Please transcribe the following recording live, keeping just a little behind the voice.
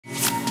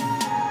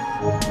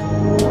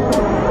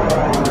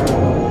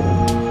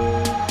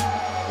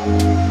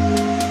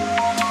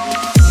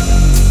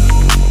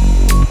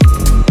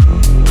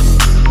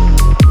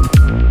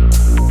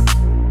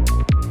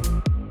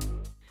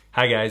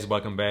Hi guys,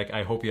 welcome back.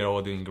 I hope you're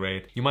all doing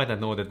great. You might not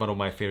know that one of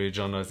my favorite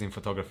genres in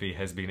photography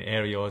has been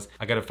aerials.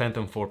 I got a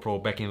Phantom 4 Pro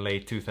back in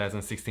late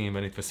 2016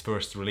 when it was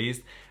first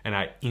released, and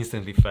I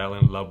instantly fell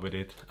in love with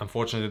it.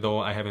 Unfortunately though,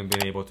 I haven't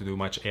been able to do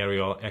much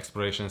aerial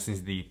exploration since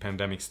the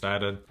pandemic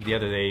started. The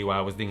other day while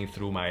I was digging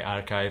through my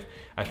archive,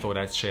 I thought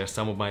I'd share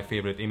some of my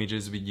favorite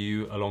images with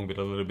you along with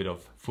a little bit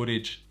of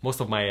footage. Most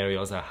of my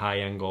aerials are high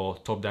angle,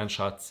 top-down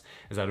shots,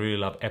 as I really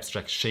love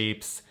abstract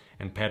shapes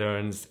and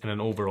patterns and an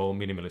overall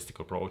minimalistic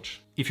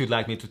approach. If you'd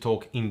like me to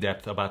talk in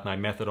depth about my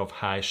method of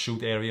high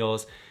shoot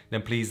aerials,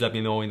 then please let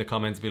me know in the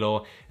comments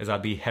below, as I'll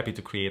be happy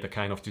to create a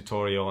kind of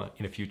tutorial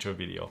in a future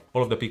video.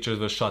 All of the pictures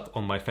were shot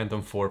on my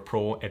Phantom 4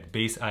 Pro at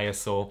base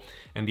ISO,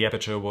 and the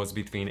aperture was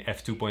between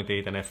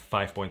f2.8 and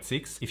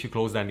f5.6. If you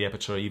close down the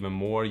aperture even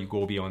more, you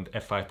go beyond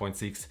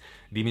f5.6,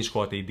 the image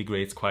quality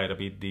degrades quite a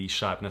bit, the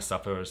sharpness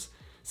suffers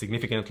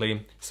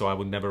significantly, so I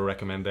would never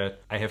recommend that.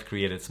 I have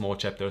created small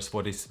chapters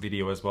for this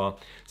video as well,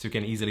 so you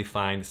can easily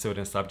find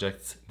certain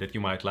subjects that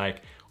you might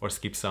like or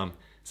skip some.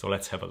 So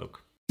let's have a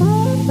look.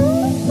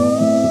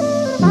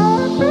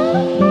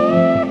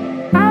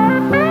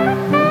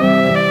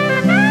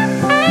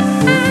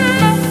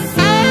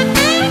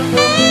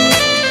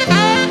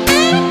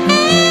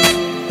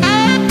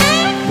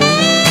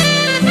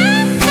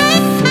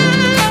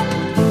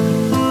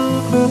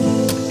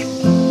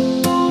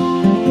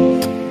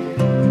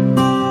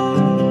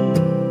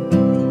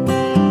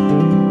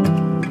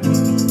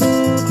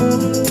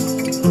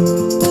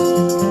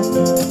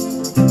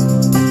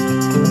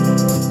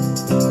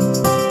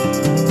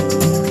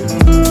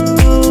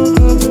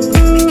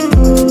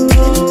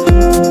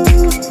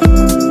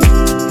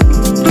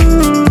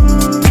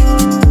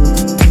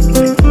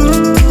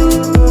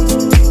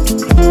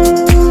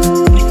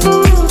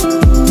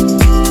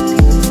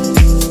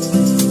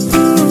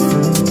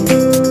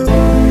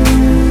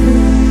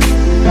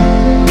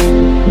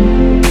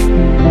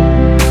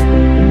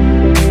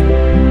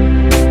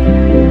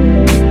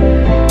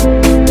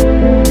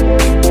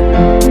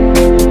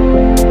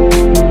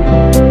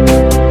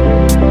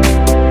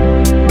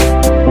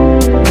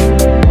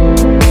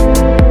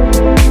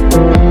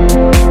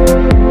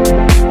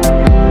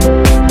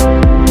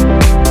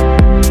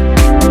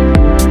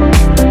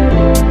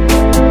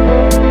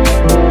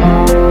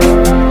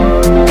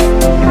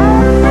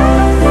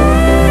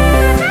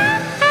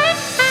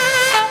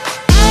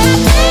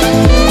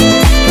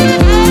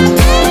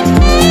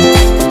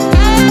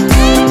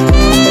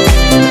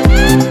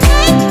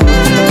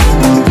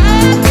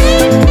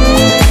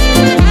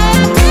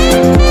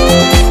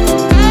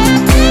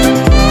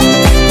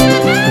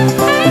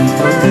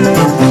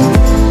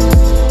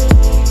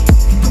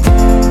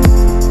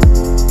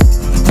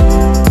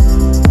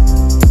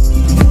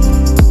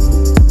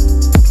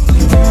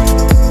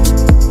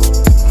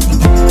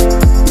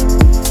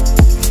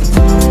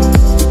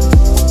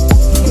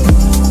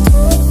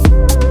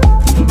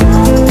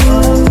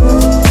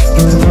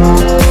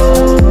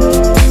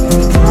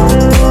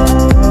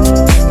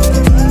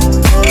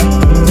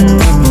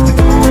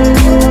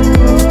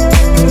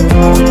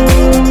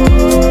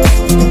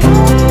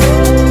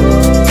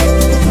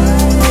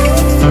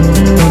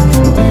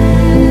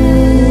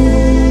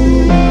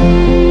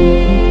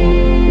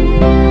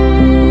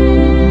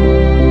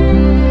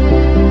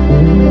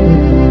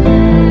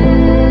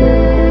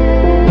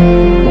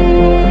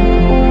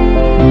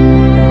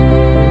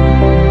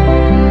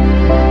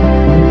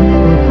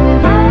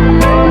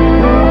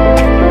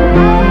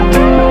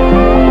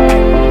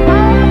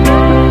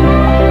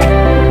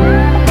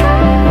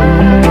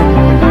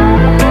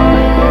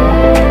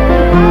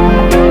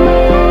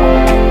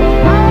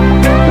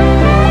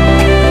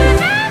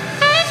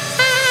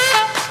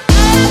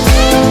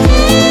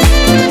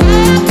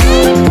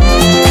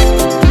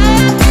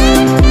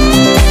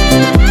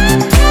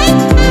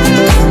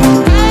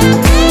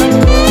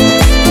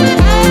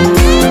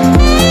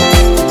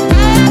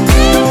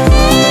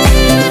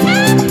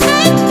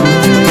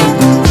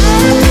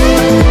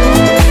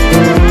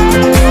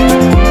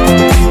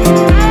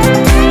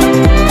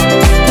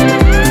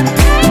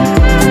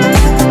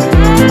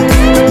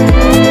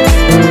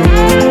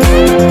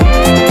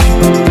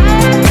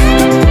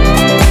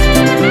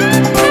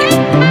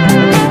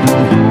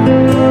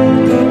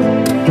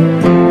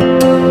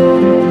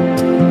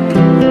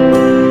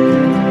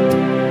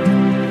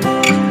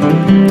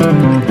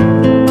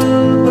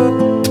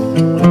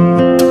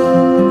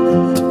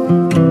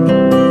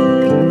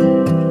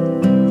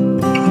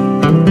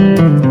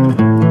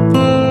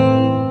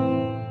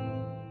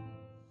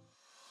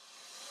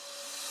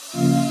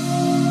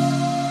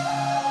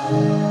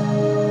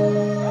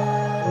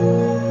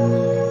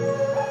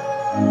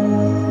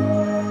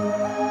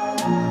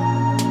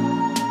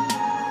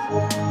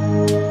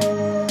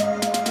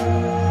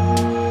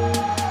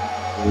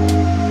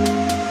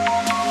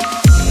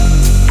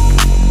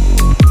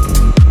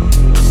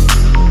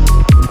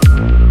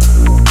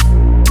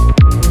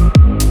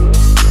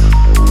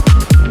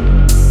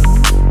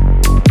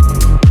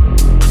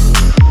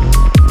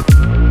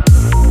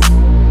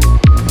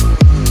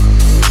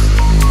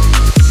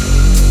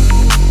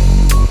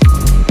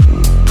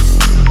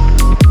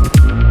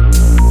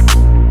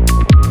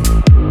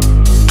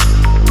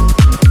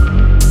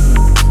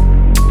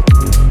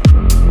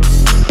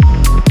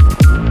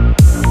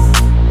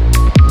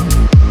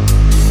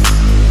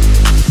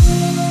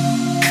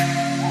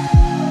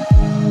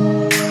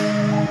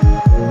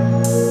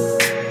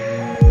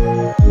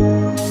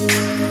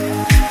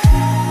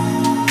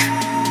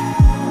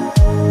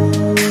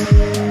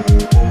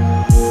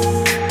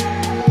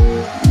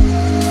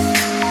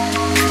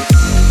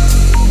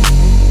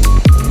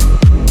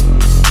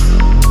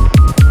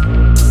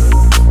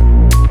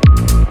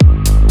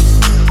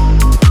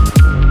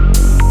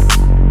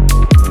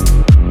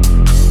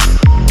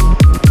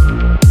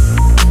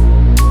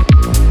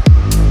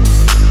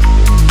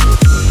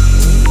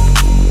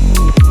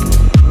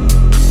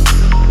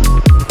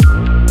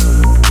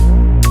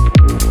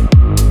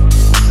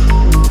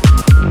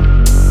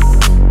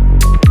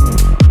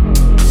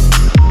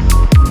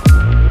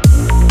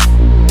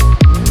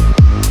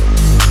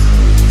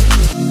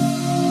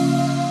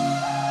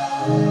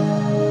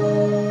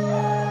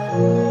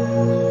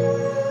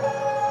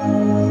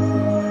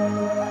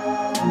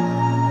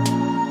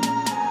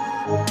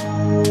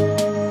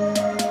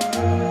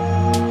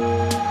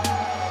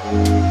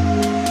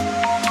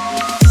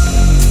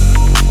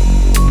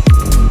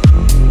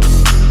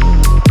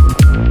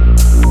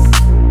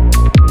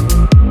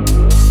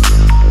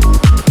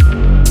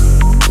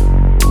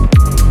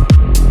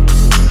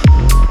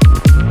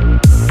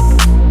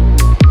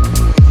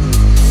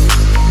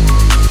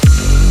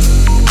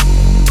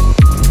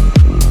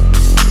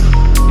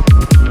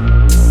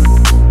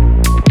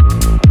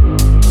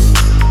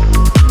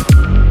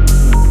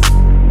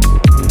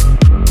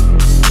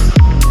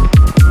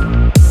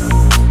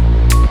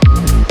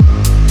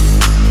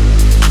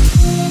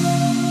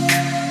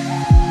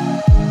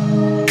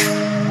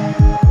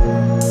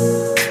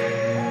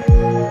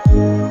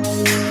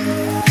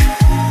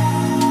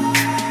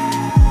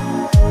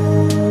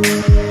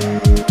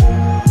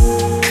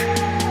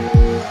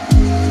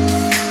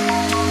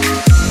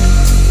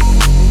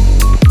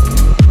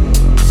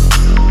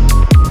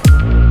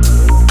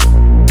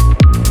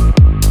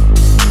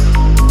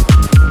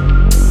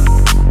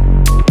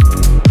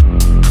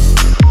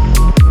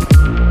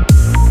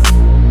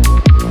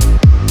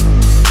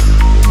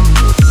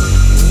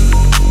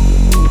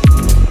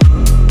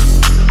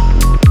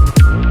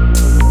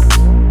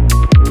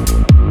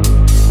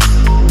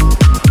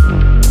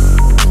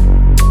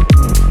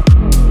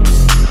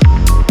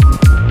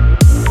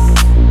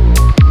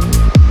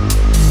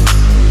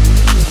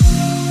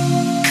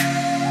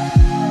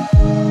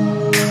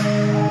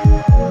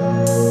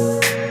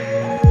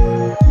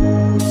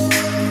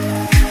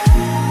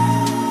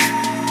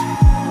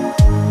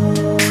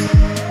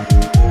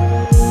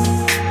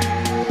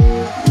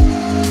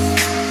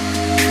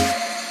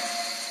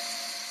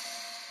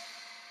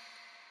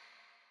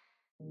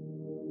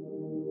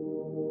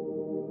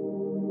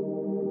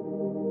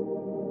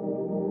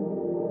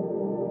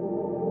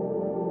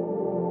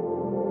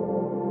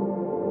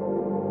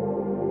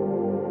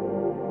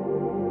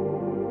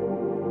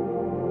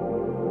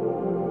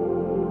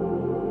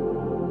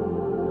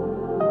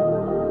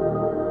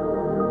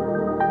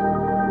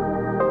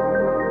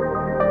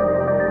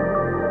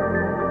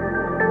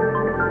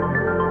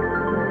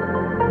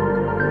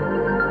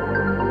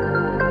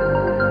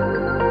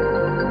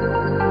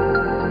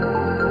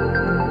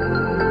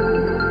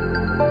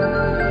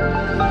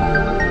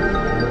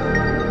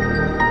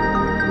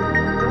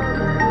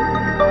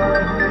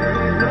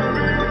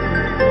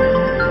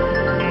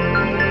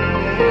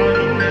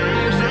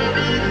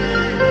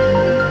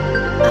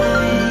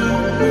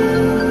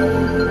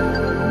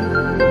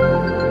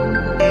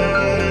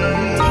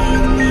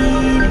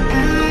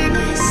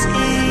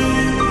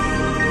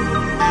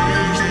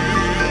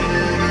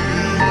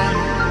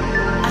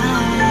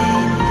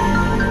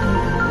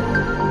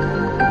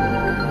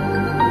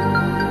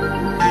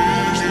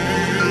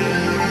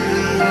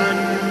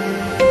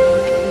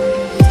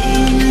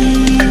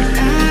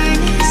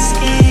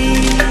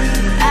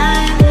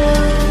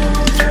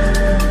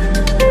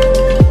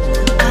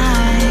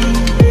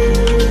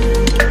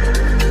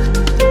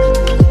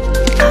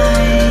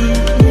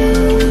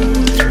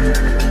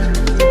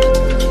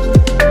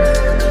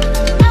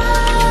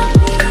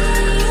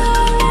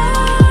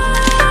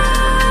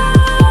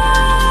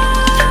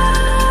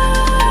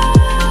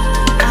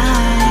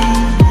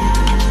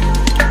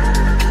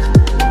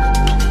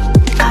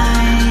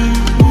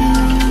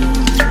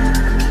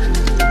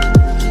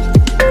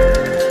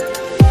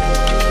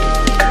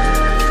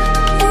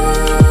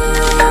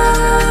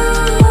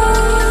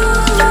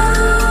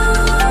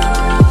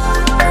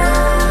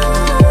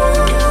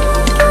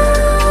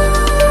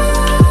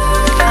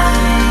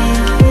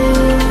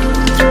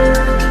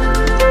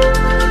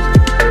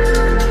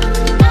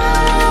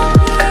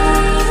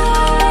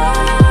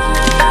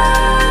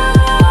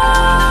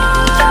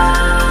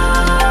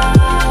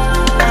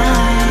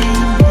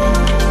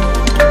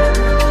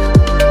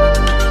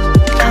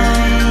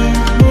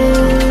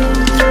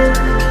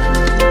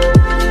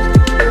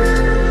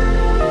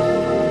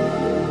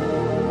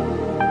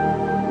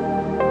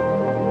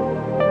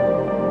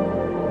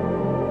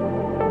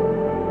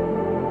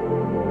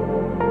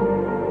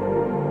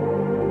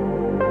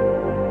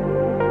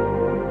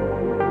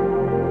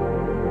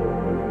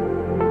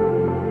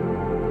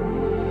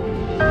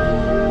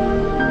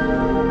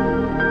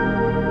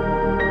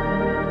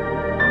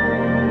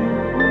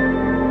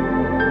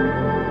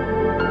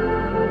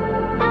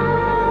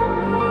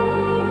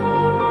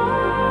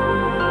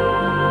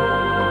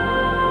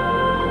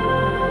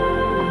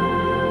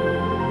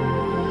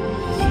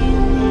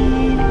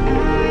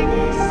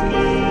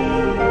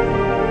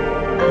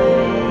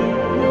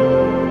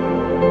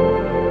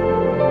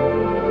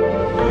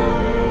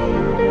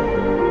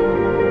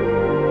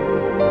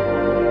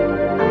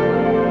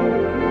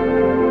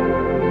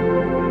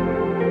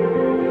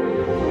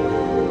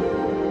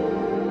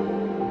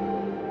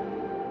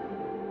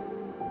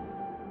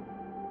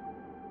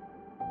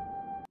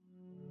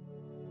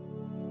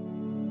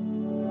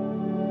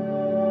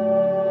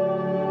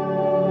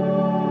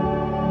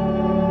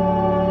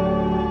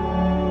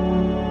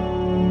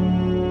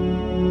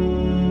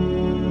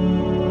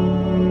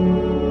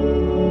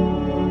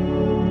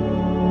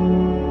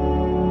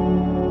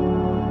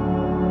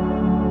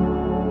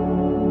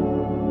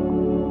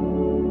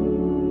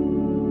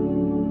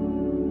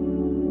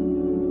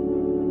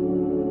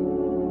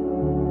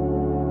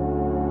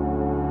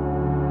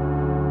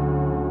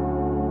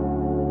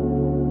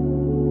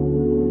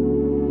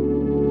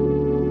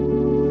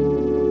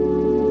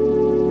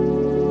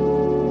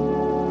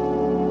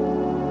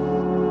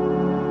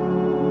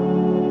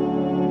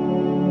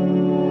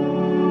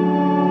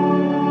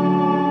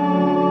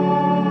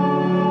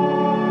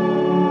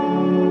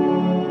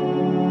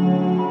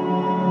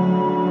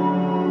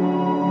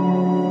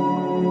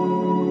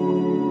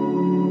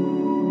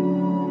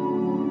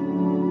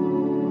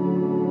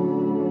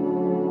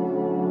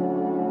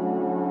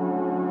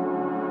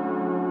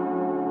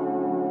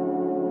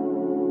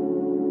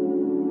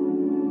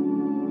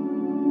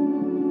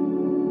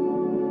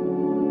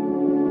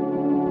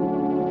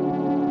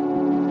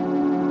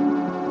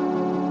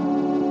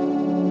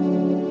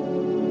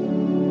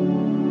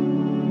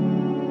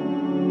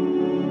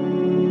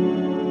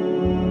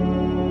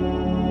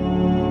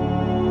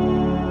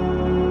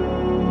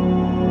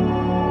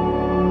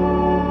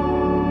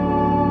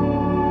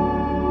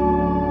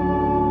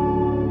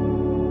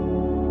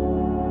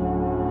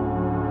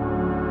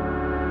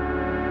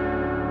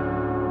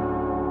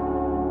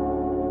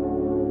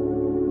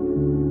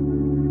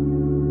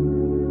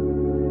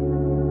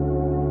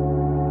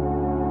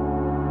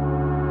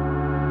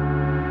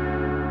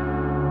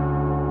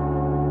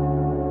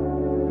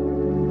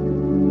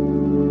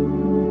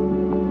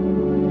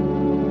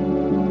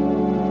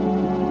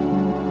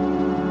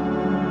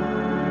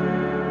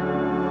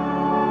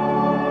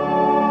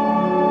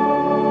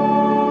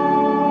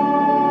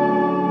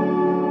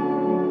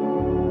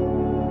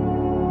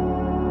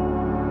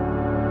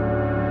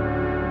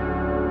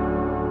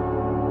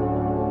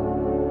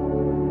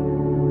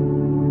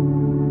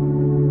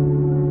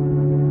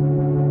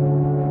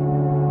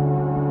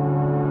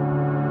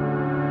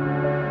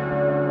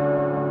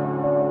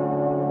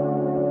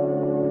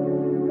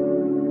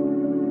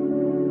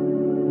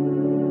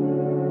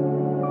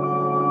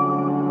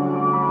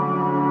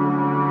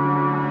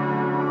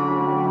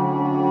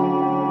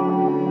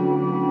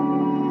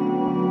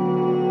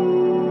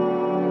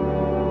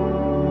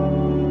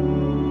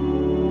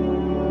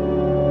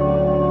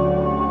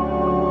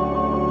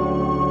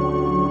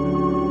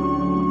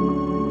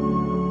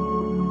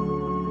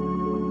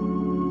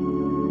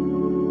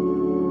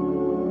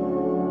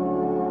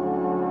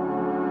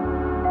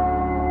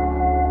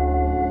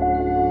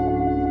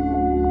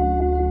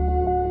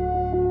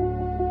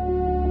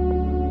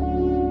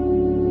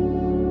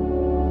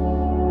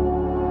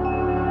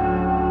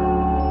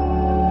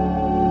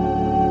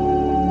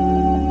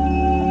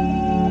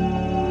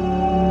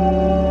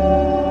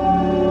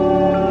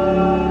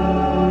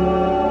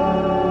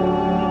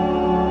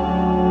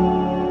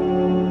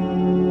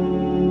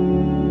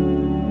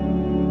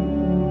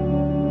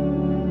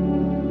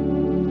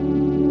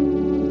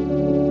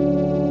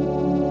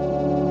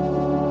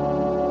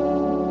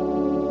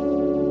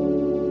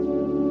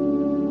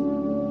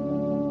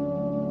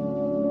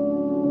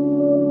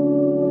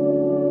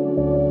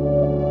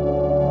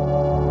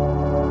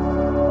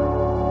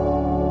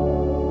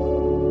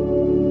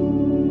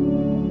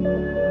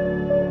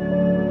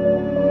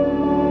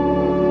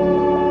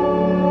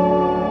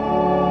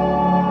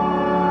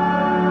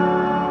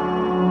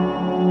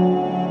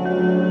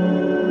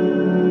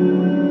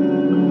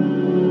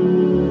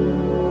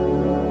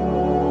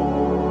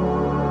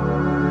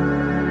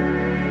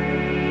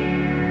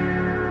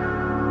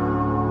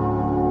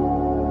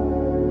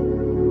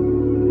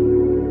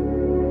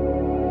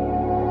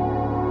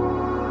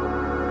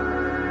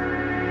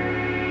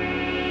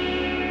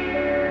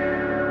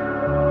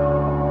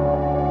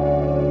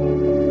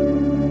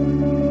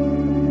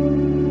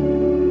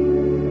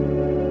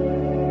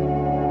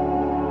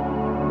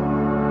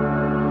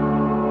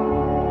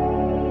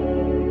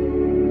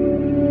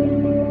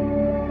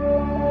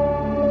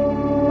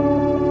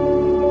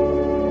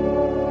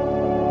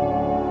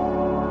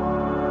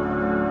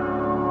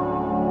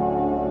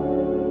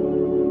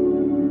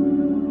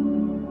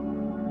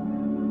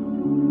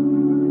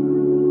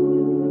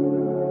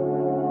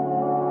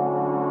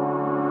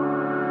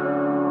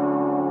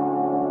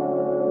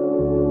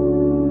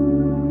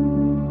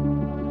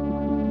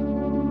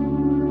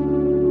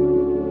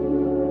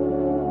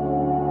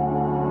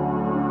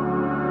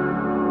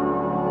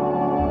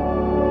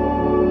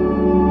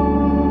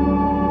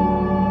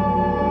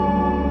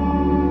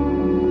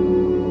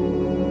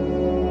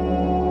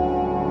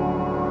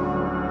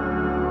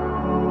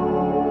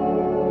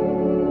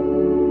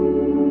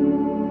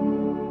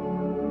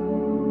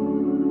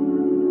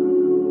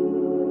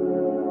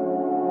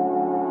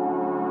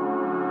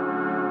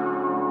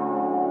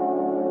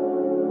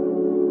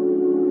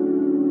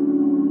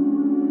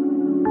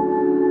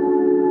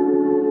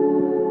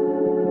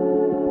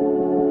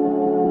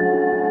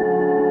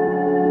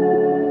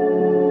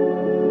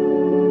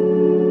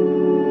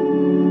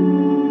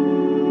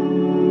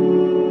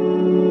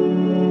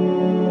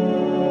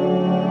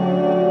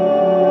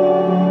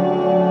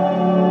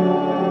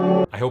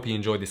 hope you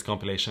enjoyed this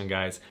compilation,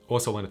 guys.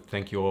 Also want to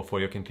thank you all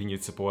for your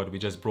continued support. We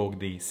just broke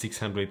the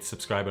 600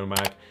 subscriber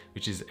mark,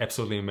 which is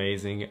absolutely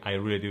amazing. I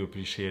really do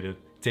appreciate it.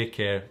 Take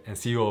care and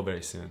see you all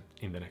very soon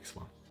in the next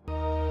one.